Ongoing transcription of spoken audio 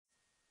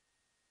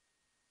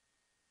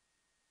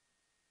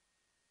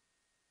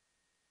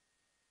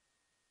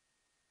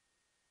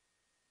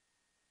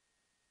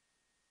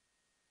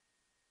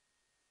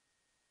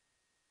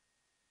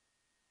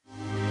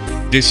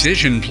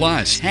Decision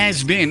Plus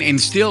has been and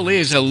still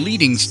is a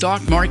leading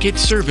stock market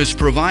service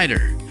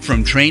provider.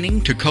 From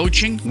training to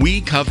coaching, we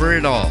cover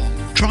it all.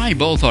 Try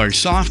both our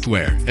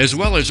software as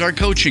well as our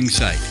coaching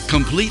site,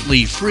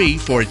 completely free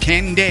for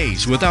 10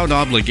 days without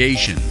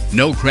obligation.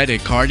 No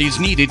credit card is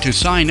needed to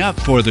sign up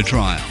for the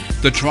trial.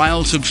 The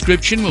trial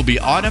subscription will be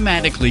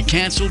automatically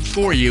canceled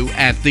for you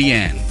at the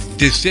end.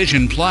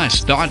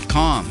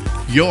 DecisionPlus.com,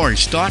 your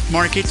stock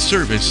market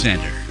service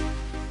center.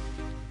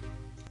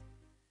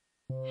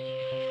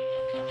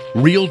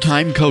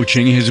 Real-time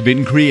coaching has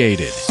been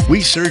created.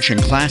 We search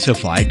and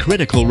classify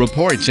critical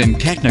reports and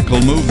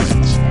technical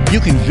movements. You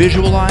can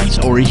visualize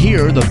or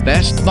hear the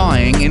best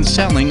buying and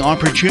selling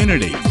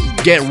opportunities.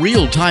 Get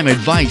real-time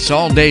advice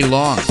all day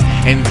long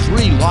and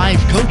 3 live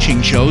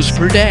coaching shows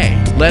per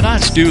day. Let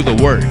us do the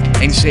work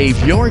and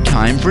save your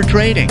time for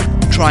trading.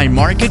 Try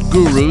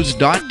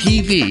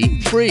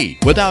MarketGurus.tv free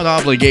without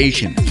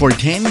obligation for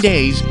 10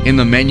 days in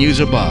the menus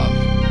above.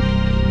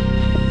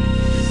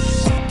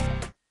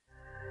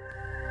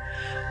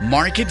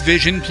 Market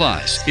Vision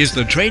Plus is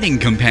the trading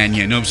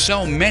companion of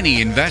so many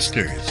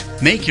investors.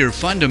 Make your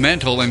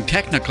fundamental and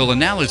technical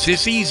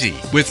analysis easy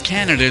with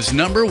Canada's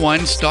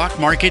 #1 stock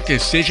market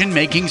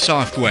decision-making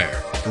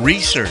software.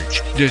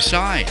 Research,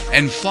 decide,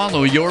 and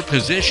follow your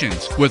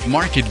positions with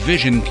Market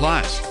Vision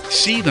Plus.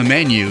 See the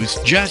menus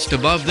just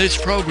above this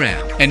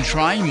program and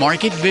try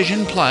Market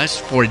Vision Plus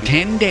for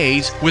 10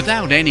 days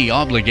without any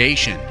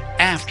obligation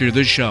after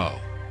the show.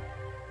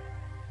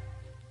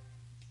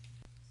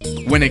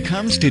 When it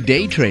comes to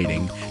day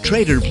trading,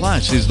 Trader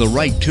Plus is the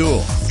right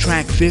tool.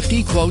 Track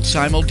 50 quotes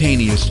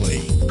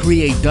simultaneously,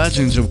 create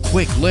dozens of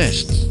quick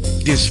lists,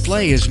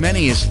 display as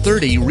many as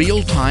 30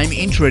 real-time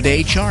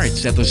intraday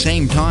charts at the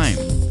same time.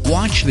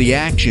 Watch the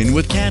action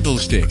with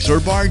candlesticks or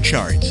bar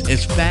charts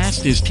as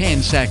fast as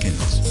 10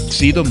 seconds.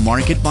 See the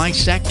market by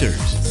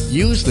sectors.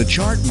 Use the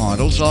chart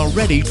models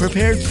already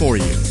prepared for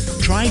you.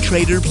 Try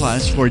Trader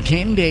Plus for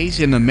 10 days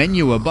in the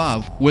menu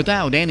above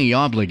without any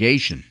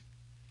obligation.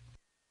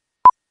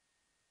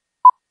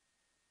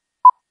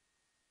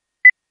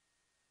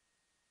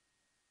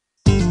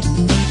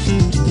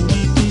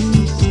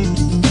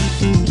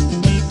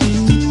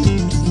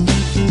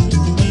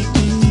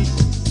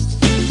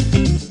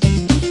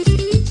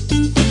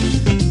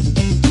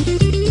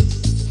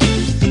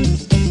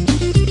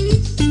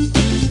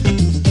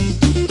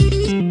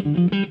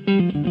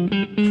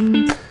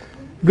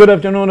 Good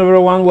afternoon,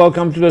 everyone.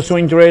 Welcome to the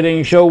Swing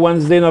Trading Show,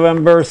 Wednesday,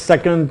 November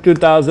 2nd,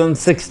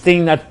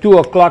 2016 at 2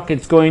 o'clock.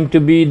 It's going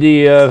to be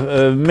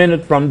the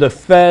minute from the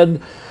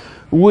Fed.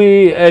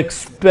 We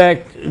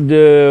expect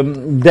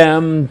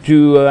them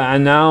to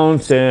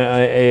announce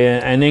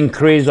an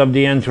increase of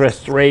the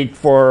interest rate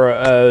for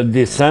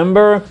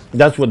December.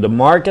 That's what the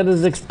market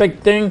is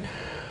expecting.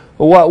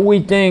 What we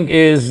think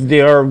is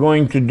they are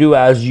going to do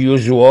as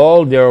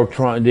usual.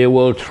 They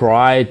will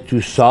try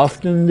to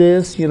soften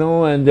this,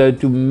 and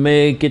to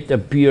make it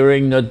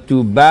appearing not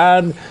too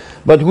bad.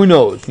 But who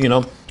knows,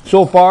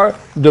 So far,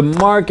 the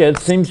market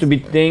seems to be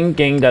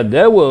thinking that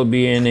there will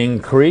be an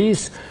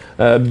increase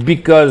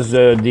because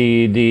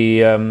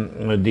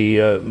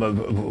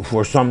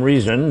for some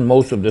reason,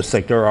 most of the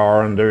sector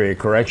are under a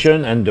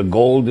correction and the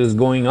gold is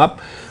going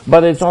up.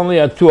 But it's only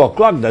at 2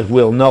 o'clock that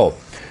we'll know.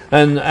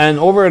 And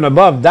over and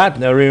above that,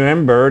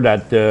 remember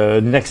that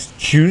next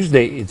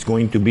Tuesday it's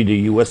going to be the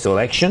U.S.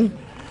 election,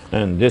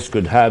 and this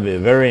could have a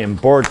very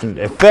important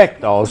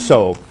effect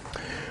also.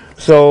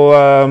 So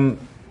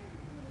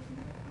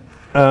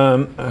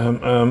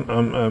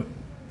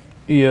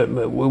yeah,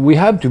 we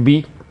have to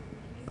be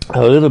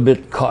a little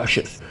bit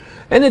cautious.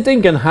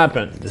 Anything can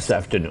happen this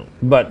afternoon,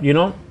 but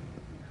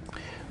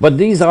But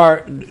these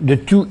are the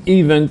 2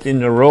 events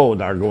in a row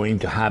that are going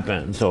to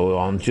happen. So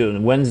on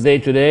Wednesday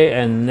today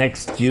and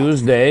next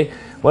Tuesday,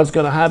 what's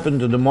going to happen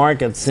to the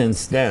market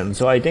since then?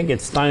 So I think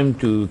it's time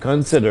to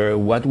consider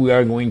what we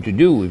are going to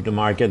do if the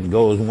market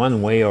goes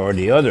one way or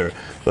the other.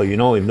 So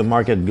if the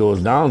market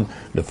goes down,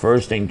 the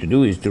first thing to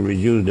do is to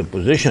reduce the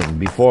position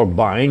before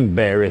buying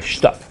bearish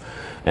stuff.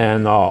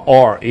 And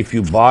or if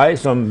you buy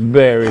some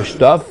bearish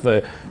stuff,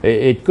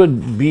 it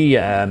could be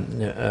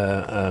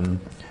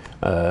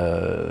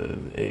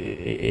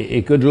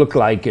it could look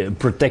like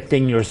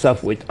protecting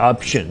yourself with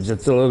options.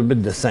 It's a little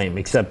bit the same,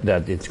 except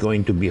that it's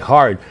going to be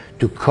hard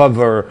to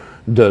cover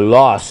the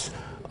loss.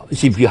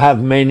 See, if you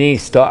have many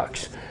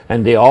stocks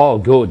and they all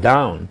go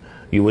down,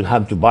 you would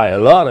have to buy a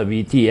lot of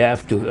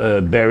ETF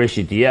bearish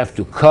ETF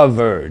to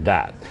cover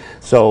that.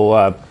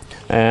 So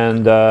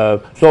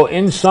so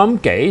in some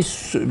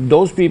case,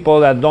 those people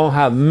that don't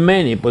have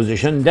many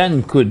positions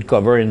then could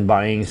cover in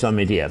buying some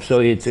ETF. So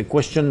it's a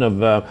question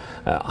of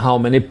how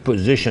many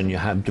positions you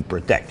have to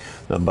protect.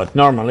 But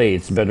normally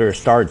it's better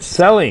start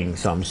selling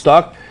some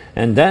stock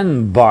and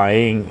then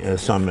buying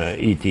some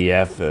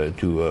ETF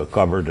to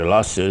cover the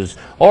losses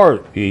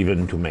or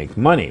even to make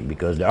money,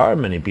 because there are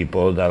many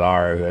people that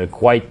are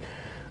quite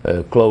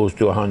close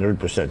to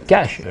 100%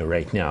 cash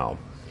right now.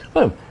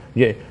 Well,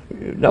 yeah,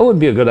 that would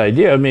be a good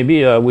idea.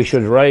 Maybe we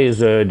should raise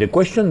the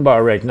question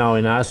bar right now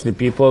and ask the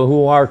people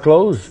who are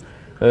close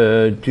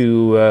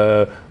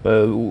who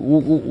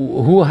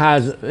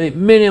has a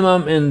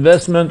minimum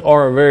investment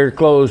or very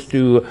close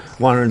to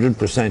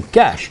 100%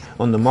 cash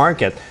on the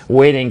market,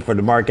 waiting for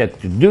the market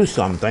to do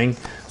something.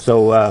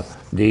 So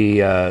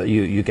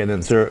you can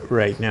answer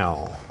right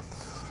now.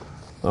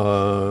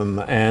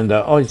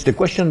 It's the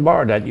question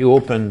bar that you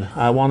opened.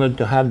 I wanted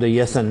to have the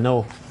yes and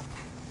no.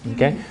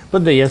 Okay,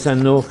 put the yes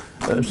and no.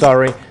 Put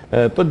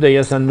the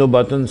yes and no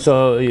button.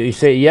 So you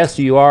say yes,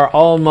 you are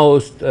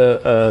almost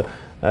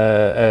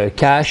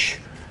cash.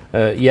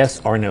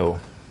 Yes or no.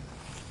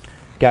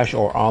 Cash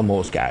or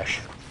almost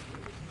cash.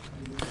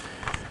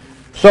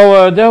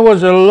 So there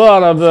was a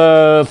lot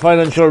of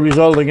financial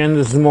result again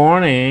this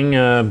morning.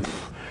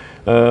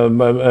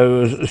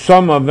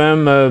 Some of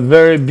them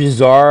very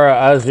bizarre,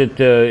 as it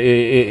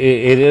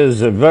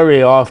is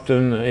very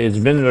often. It's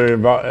been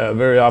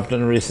very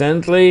often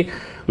recently.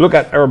 Look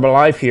at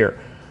Herbalife here.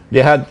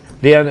 They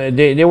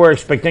were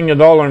expecting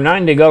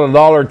 $1.09. They got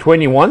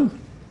 $1.21,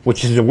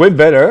 which is way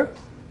better.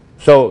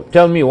 So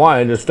tell me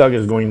why the stock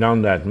is going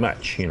down that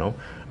much.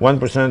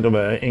 1% of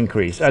an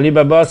increase.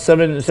 Alibaba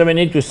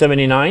 78 to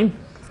 79.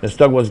 The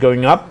stock was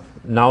going up.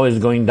 Now it's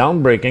going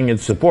down, breaking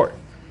its support.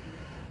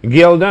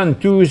 Gildan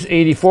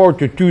 284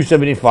 to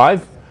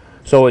 275,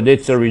 so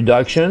it's a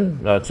reduction.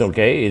 That's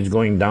okay. It's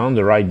going down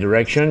the right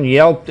direction.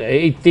 Yelp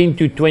 18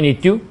 to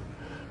 22.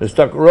 The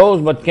stock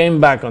rose but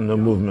came back on the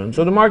movement.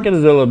 So the market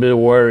is a little bit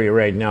worried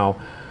right now.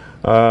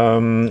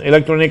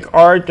 Electronic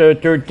Art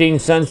 13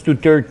 cents to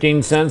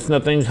 13 cents.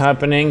 Nothing's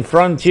happening.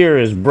 Frontier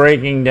is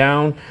breaking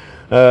down.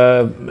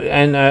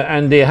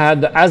 And they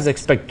had, as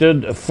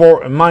expected,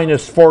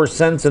 minus 4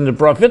 cents in the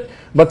profit,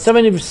 but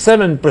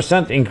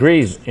 77%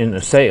 increase in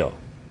the sale.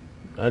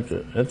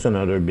 That's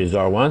another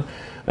bizarre one.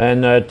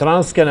 And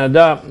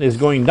TransCanada is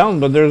going down,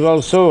 but there's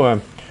also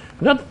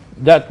not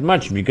that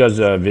much because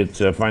of its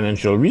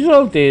financial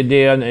result.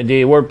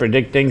 They were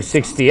predicting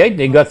 68,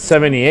 they got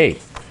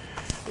 78.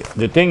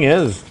 The thing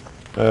is,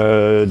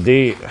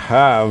 they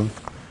have,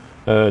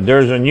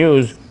 there's a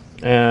news,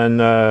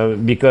 and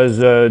because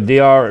they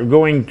are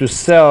going to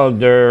sell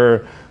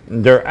their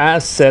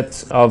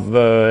assets of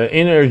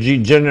energy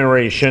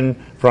generation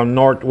from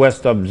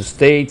northwest of the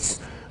states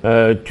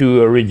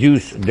to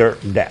reduce their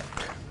debt.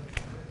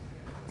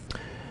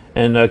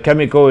 And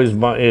Cameco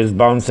is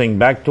bouncing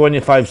back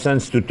 25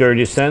 cents to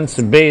 30 cents.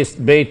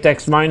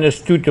 Baytex minus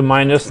 2 to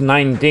minus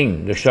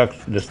 19. The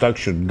stock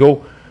should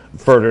go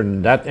further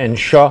than that. And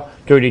Shaw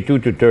 32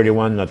 to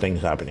 31.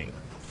 Nothing's happening.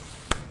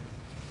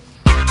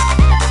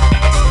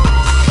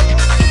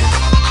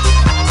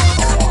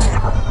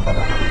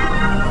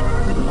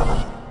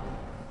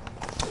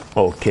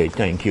 Okay,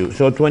 thank you.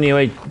 So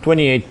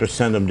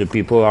 28% of the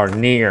people are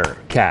near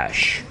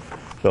cash.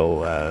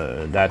 So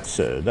that's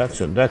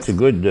a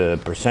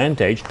good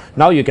percentage.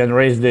 Now you can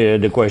raise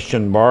the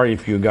question bar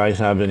if you guys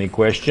have any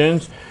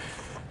questions.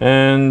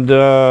 And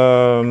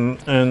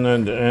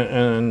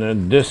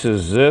this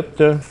is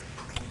it.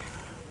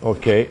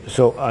 Okay,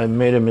 so I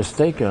made a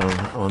mistake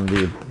on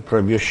the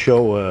previous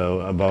show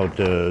about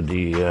the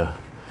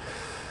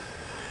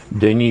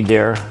Denis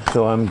there.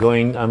 So I'm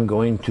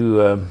going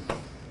to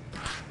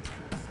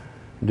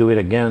do it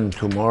again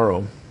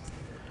tomorrow.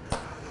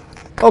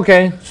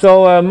 Okay,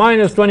 so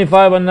minus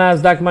 25 on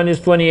NASDAQ, minus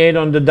 28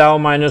 on the Dow,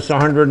 minus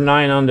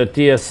 109 on the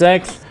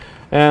TSX.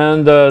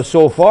 And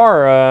so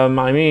far,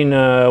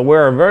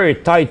 we're very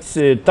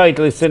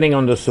tightly sitting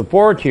on the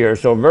support here,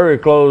 so very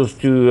close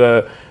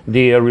to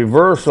the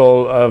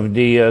reversal of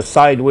the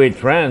sideways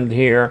trend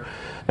here.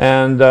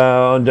 And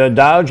the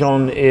Dow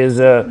Jones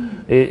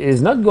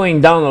is not going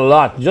down a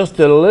lot, just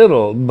a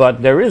little,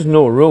 but there is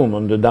no room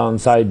on the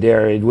downside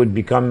there. It would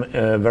become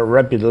very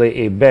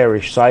rapidly a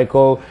bearish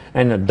cycle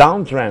and a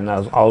downtrend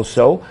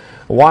also,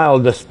 while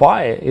the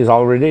SPY is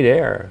already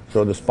there.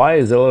 So the SPY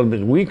is a little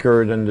bit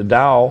weaker than the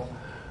Dow,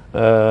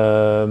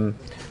 and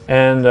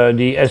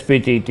the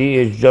SPTT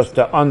is just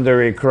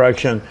under a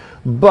correction.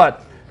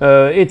 But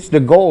it's the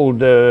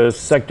gold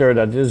sector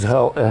that is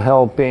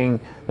helping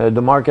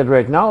the market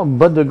right now,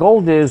 but the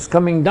gold is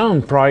coming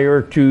down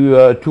prior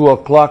to 2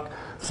 o'clock,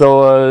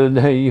 so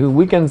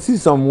we can see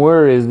some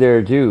worries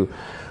there too.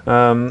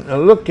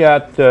 Look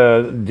at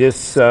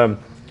this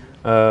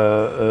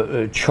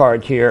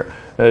chart here.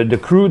 The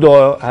crude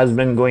oil has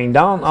been going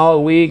down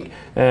all week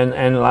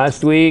and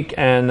last week,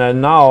 and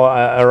now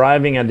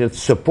arriving at its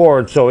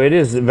support, so it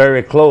is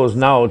very close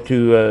now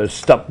to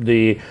stop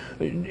the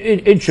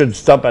it should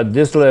stop at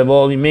this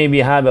level. You maybe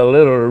have a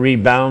little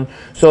rebound.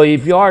 So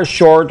if you are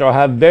short or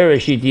have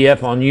bearish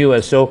ETF on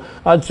USO,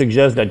 I'd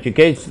suggest that you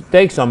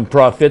take some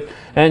profit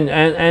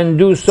and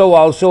do so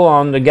also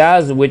on the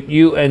gas with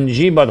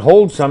UNG, but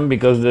hold some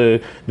because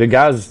the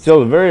gas is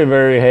still very,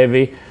 very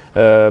heavy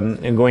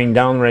and going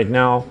down right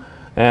now.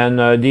 And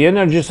the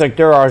energy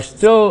sector are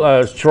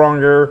still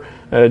stronger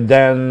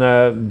than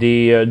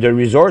the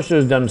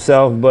resources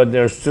themselves, but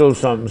there's still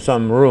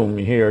some room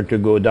here to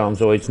go down.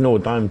 So it's no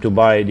time to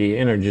buy the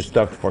energy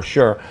stock for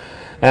sure.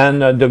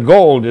 And the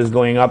gold is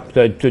going up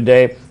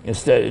today.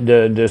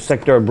 The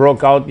sector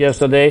broke out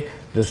yesterday,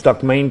 The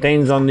stock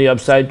maintains on the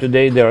upside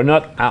today. They are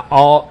not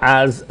all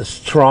as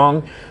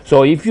strong.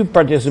 So if you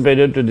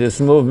participated to this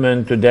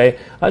movement today,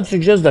 I'd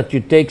suggest that you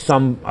take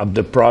some of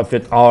the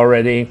profit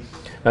already,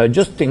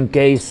 just in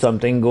case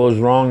something goes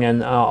wrong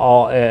and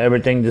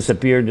everything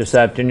disappeared this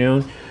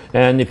afternoon.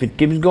 And if it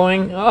keeps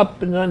going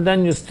up,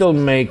 then you're still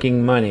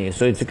making money.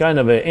 So it's a kind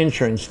of an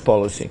insurance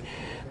policy.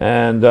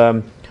 And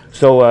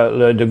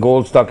so the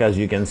gold stock, as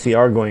you can see,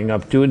 are going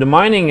up too. The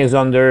mining is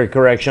under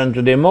correction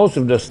today. Most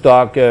of the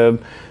stock, no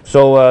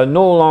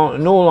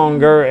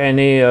longer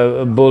any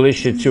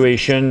bullish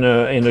situation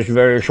in the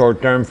very short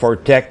term for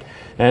tech.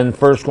 And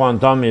First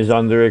Quantum is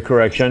under a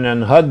correction,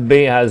 and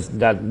Hudbay has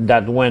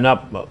that went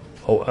up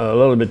a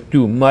little bit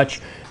too much,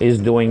 is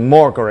doing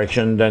more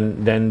correction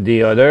than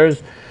the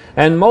others.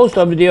 And most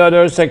of the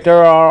other sector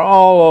are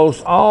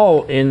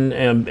all in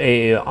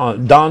a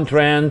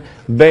downtrend,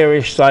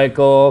 bearish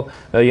cycle.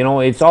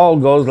 It all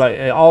goes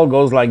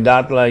like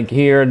that. Like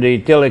here, the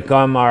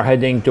telecom are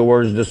heading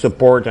towards the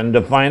support, and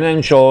the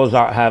financials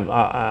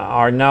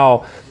are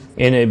now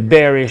in a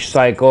bearish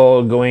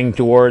cycle, going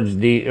towards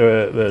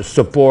the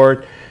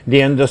support.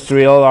 The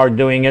industrial are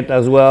doing it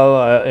as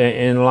well,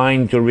 in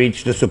line to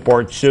reach the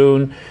support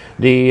soon.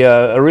 The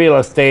real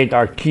estate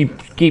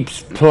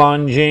keeps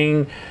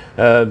plunging.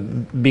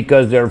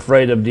 Because they're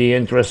afraid of the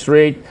interest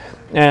rate,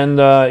 and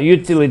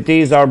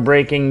utilities are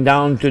breaking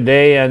down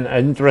today, and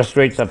interest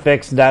rates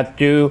affects that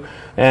too,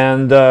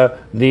 and the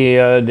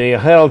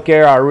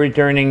healthcare are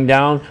returning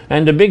down,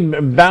 and the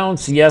big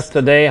bounce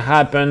yesterday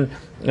happened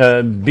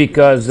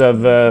because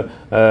of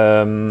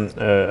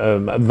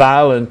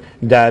Valent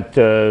that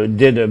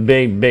did a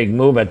big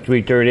move at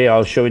 3:30.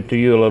 I'll show it to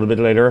you a little bit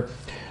later.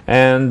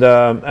 And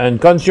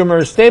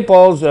consumer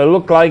staples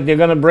look like they're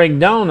going to break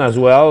down as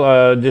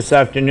well this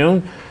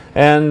afternoon,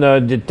 and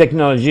the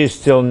technology is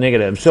still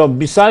negative. So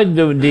besides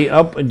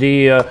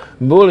the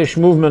bullish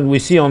movement we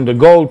see on the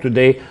gold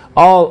today,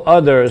 all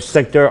other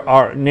sectors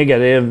are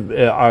negative,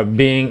 are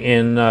being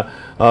in a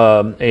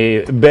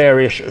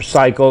bearish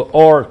cycle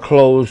or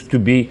close to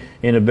be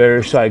in a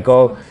bearish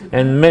cycle,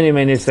 and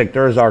many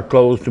sectors are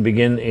close to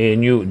begin a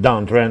new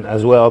downtrend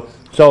as well.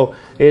 So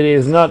it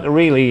is not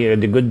really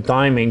the good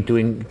timing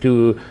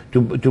to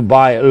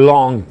buy a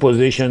long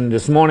position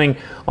this morning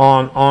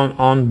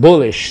on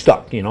bullish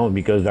stock,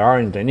 because there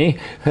aren't any.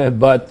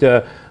 But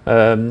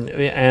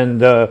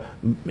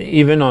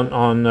even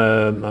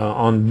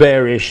on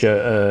bearish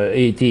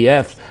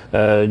ETFs,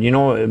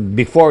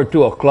 before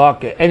 2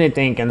 o'clock,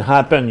 anything can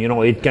happen.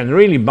 It can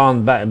really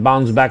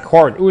bounce back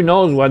hard. Who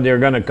knows what they're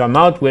going to come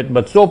out with?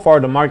 But so far,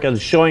 the market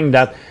is showing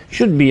that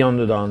should be on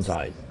the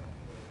downside.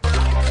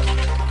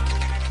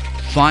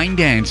 Find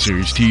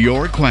answers to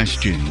your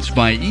questions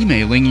by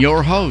emailing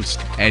your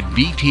host at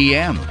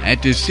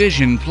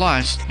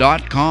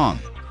btm@decisionplus.com.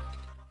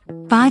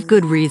 5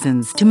 good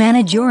reasons to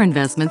manage your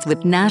investments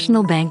with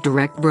National Bank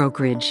Direct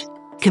Brokerage.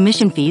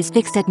 Commission fees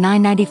fixed at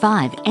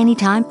 $9.95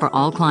 anytime for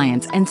all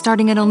clients and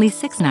starting at only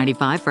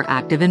 $6.95 for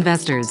active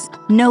investors.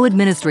 No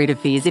administrative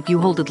fees if you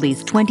hold at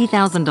least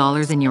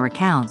 $20,000 in your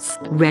accounts.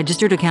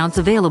 Registered accounts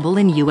available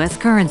in U.S.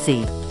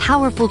 currency.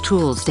 Powerful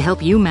tools to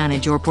help you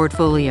manage your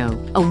portfolio.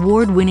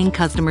 Award-winning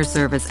customer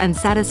service and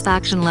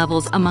satisfaction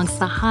levels amongst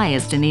the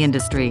highest in the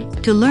industry.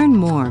 To learn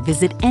more,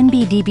 visit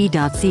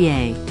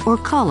nbdb.ca or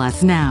call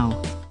us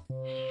now.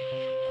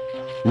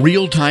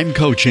 Real-time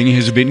coaching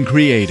has been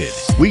created.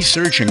 We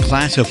search and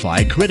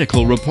classify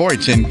critical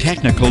reports and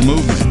technical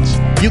movements.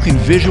 You can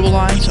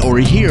visualize or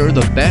hear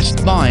the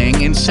best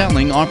buying and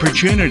selling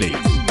opportunities.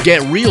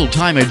 Get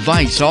real-time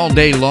advice all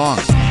day long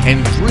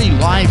and 3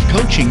 live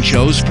coaching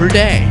shows per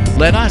day.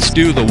 Let us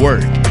do the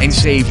work and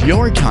save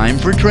your time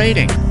for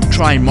trading.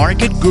 Try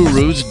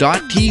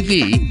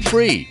marketgurus.tv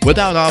free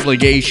without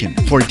obligation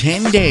for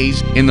 10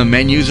 days in the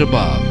menus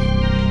above.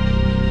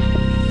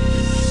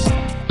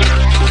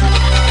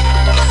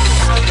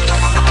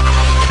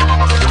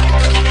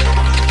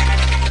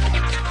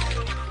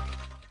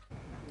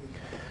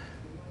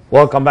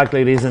 Welcome back,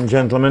 ladies and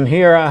gentlemen.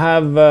 Here I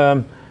have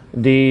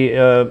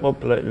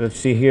let's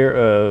see here,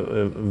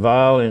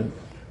 Val and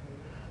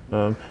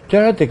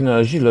Terra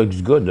Technology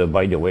looks good,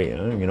 by the way.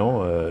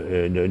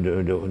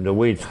 The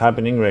way it's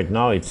happening right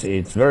now,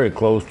 it's very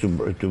close to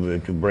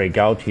break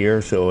out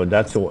here. So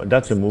that's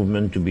a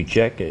movement to be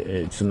checked.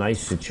 It's a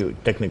nice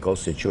technical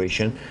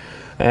situation,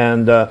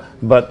 and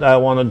but I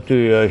wanted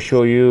to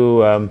show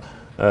you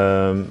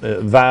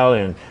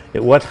Valent.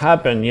 What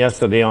happened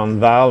yesterday on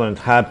Valent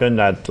happened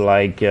at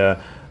like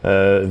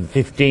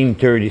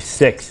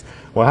 15:36.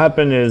 What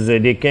happened is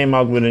they came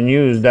out with the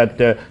news that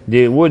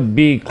they would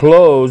be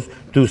close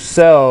to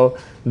sell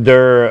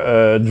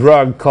their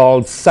drug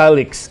called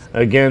Salix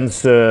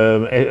against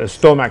a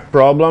stomach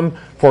problem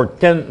for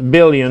 $10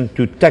 billion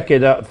to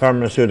Takeda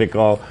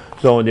Pharmaceutical.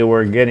 So they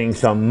were getting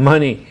some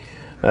money.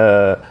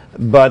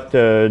 But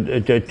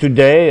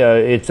today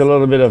it's a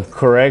little bit of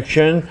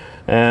correction,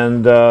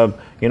 and they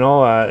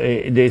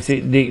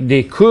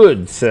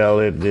could sell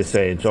it, they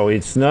say. So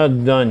it's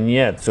not done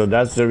yet. So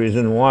that's the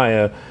reason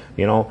why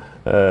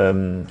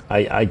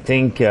I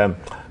think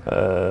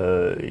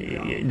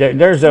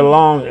there's a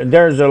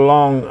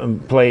long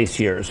place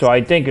here. So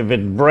I think if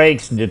it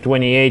breaks the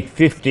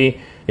 28.50,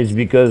 it's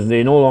because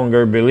they no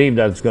longer believe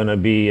that's going to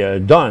be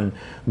done.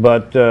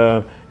 But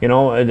you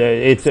know,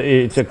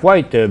 it's a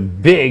quite a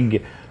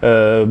big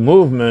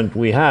movement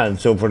we had.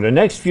 So for the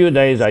next few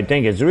days, I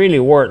think it's really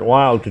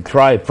worthwhile to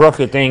try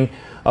profiting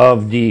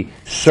of the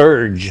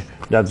surge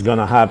that's going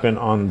to happen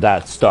on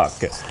that stock.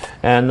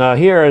 And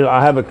here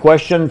I have a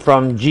question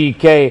from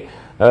GK.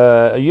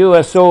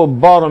 USO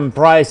bottom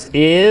price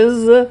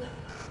is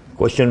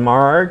question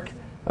mark.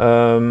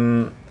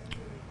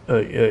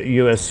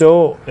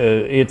 USO,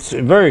 it's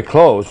very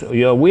close.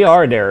 You know, we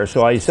are there.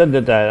 So I said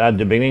that at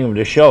the beginning of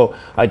the show.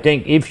 I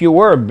think if you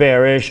were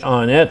bearish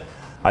on it,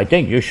 I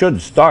think you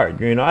should start.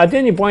 You know, at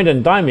any point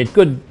in time, it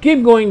could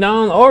keep going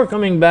down or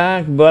coming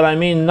back. But I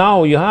mean,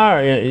 now you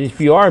are,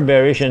 if you are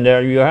bearish in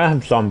there, you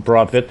have some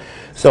profit.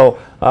 So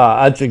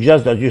I'd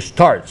suggest that you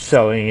start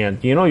selling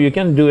it. You know, you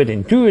can do it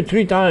in 2 or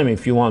 3 times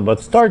if you want, but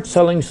start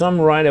selling some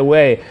right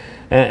away,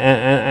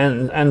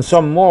 and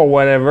some more,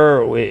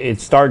 whatever it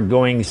start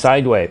going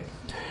sideways.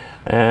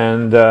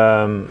 And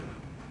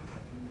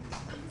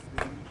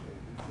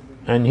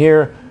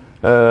here.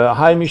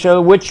 Hi,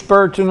 Michel. Which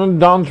pertinent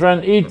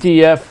downtrend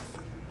ETF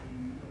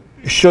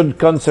should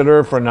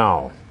consider for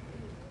now?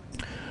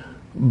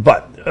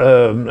 But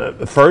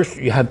first,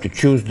 you have to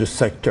choose the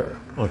sector.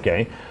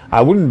 Okay,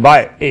 I wouldn't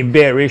buy a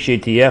bearish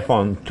ETF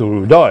on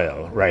crude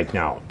oil right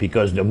now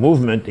because the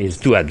movement is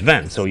too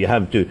advanced. So you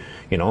have to,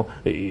 you know,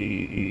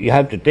 you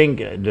have to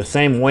think the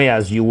same way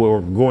as you were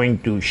going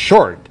to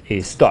short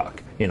a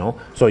stock. You know,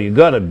 so you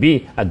gotta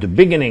be at the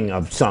beginning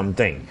of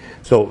something.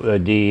 So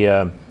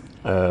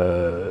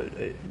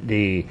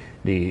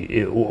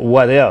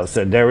what else?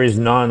 There is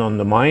none on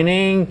the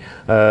mining.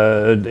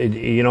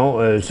 You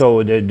know,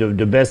 so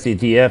the best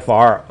ETF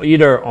are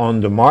either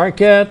on the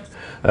market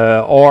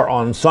or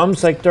on some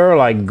sector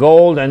like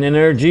gold and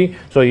energy.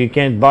 So you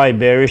can't buy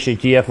bearish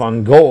ETF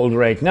on gold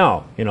right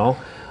now. You know,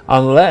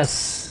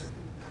 unless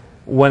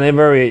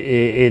whenever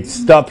it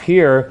stops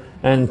here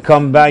and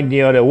come back the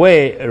other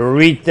way,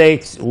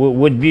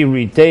 would be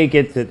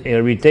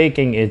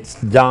retaking its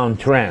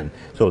downtrend.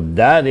 So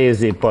that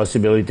is a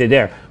possibility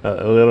there.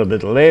 A little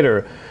bit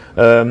later,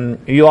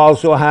 you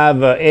also have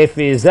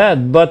FAZ,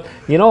 but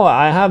you know,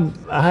 I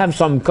have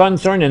some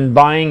concern in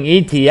buying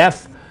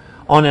ETF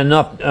on an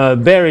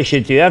bearish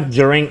ETF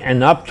during an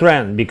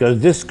uptrend,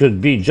 because this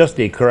could be just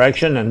a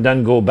correction and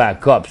then go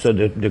back up. So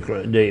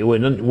it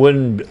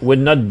would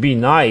not be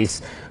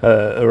nice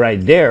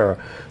right there.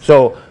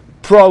 So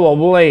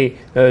probably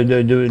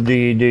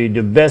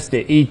the best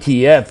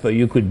ETF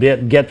you could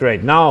get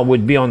right now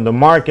would be on the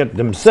market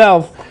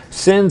themselves,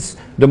 since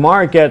the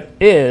market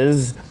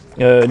is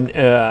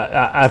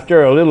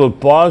after a little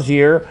pause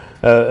here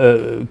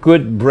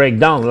could break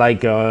down,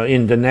 like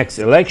in the next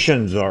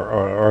elections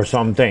or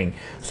something.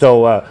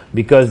 So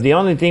because the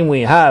only thing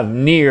we have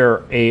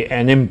near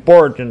an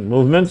important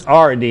movements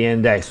are the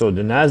index, so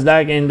the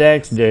Nasdaq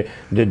index, the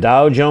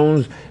Dow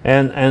Jones,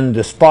 and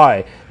the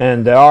SPY,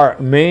 and there are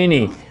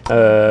many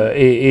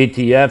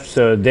ETFs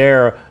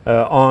there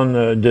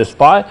on the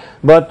SPY.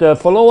 But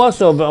follow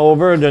us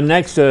over the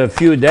next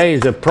few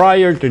days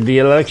prior to the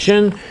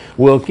election.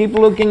 We'll keep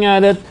looking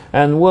at it,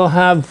 and we'll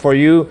have for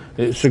you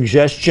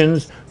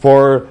suggestions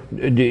for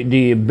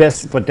the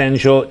best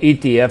potential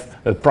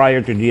ETF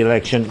prior to the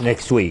election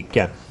next week.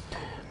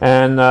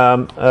 And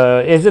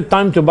is it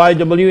time to buy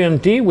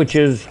WMT, which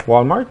is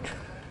Walmart?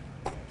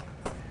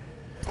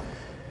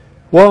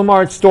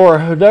 Walmart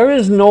store, there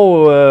is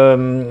no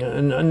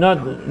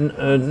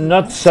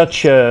not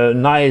such a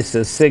nice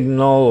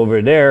signal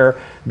over there,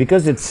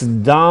 because it's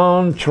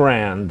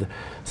downtrend.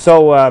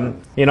 So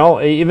you know,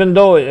 even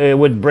though it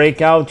would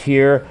break out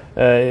here,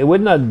 it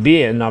would not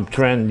be an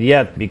uptrend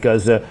yet,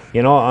 because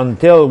you know,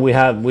 until we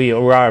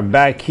are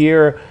back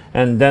here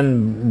and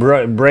then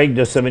break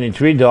the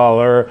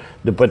 $73,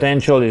 the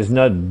potential is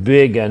not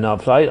big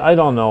enough. So I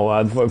don't know.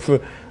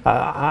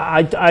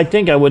 I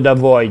think I would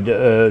avoid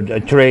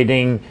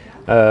trading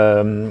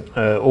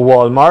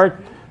Walmart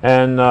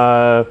and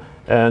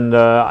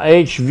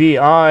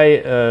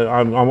HVI.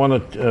 I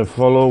want to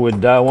follow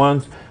with that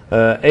one.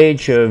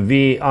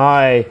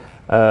 HVI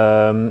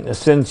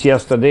since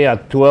yesterday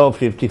at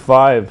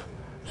 12.55.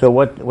 So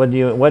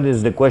what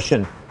is the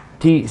question?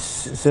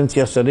 Since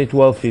yesterday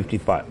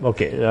 12.55.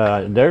 Okay,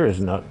 there is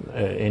not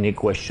any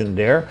question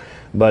there,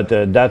 but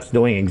that's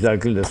doing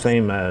exactly the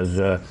same as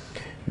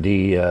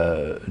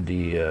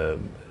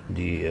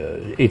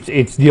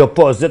it's the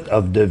opposite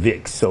of the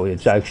VIX, so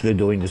it's actually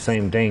doing the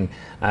same thing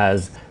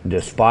as the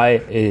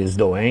SPY is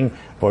doing.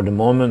 For the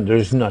moment,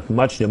 there's not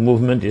much. The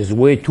movement is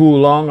way too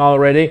long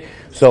already,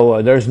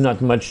 so there's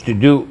not much to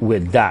do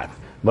with that.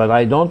 But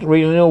I don't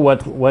really know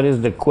what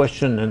is the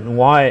question and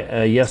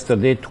why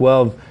yesterday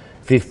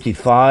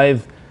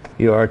 12.55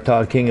 you are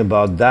talking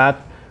about that.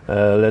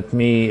 Let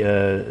me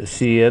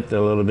see it a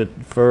little bit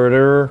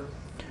further.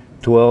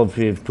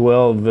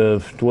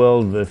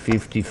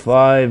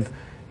 12.55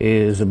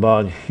 is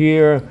about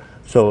here.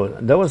 So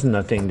there was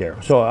nothing there.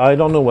 So I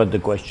don't know what the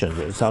question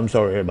is. I'm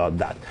sorry about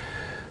that.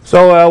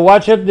 So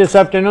watch it this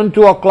afternoon,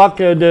 2 o'clock,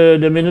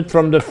 the minute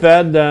from the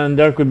Fed, and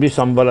there could be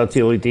some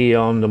volatility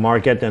on the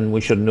market, and we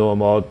should know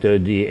about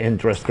the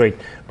interest rate.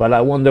 But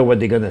I wonder what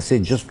they're going to say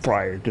just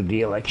prior to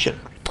the election.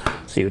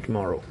 See you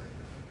tomorrow.